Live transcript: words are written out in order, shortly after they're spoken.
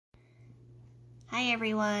Hi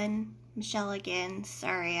everyone, Michelle again.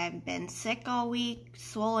 Sorry, I've been sick all week,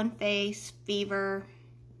 swollen face, fever.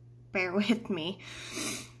 Bear with me.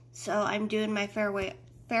 So I'm doing my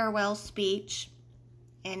farewell speech,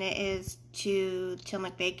 and it is to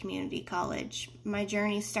Tillamook Bay Community College. My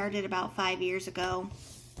journey started about 5 years ago.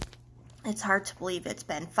 It's hard to believe it's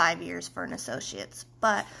been 5 years for an associate's,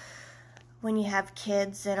 but when you have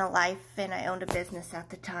kids and a life, and I owned a business at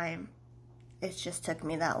the time, it just took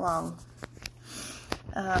me that long.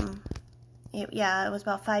 It was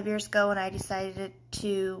about 5 years ago when I decided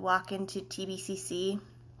to walk into TBCC.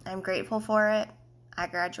 I'm grateful for it. I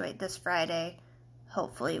graduate this Friday,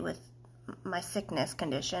 hopefully with my sickness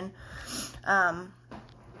condition. I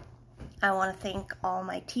want to thank all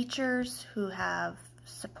my teachers who have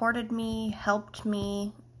supported me, helped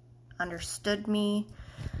me, understood me.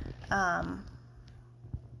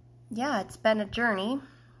 It's been a journey.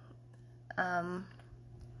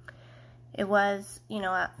 It was,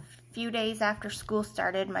 a few days after school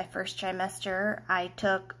started, my first trimester, I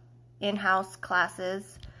took in-house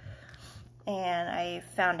classes, and I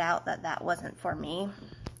found out that that wasn't for me.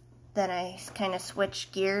 Then I kind of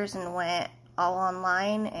switched gears and went all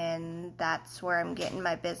online, and that's where I'm getting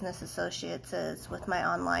my business associates is with my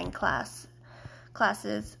online classes.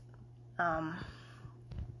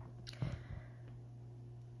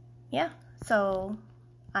 So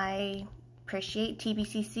I appreciate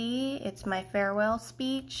TBCC. It's my farewell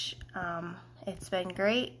speech. It's been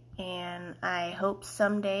great, and I hope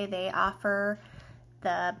someday they offer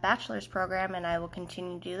the bachelor's program, and I will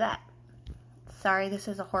continue to do that. Sorry, this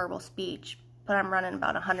is a horrible speech, but I'm running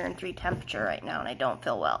about 103 temperature right now, and I don't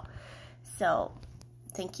feel well. So,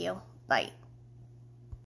 thank you. Bye.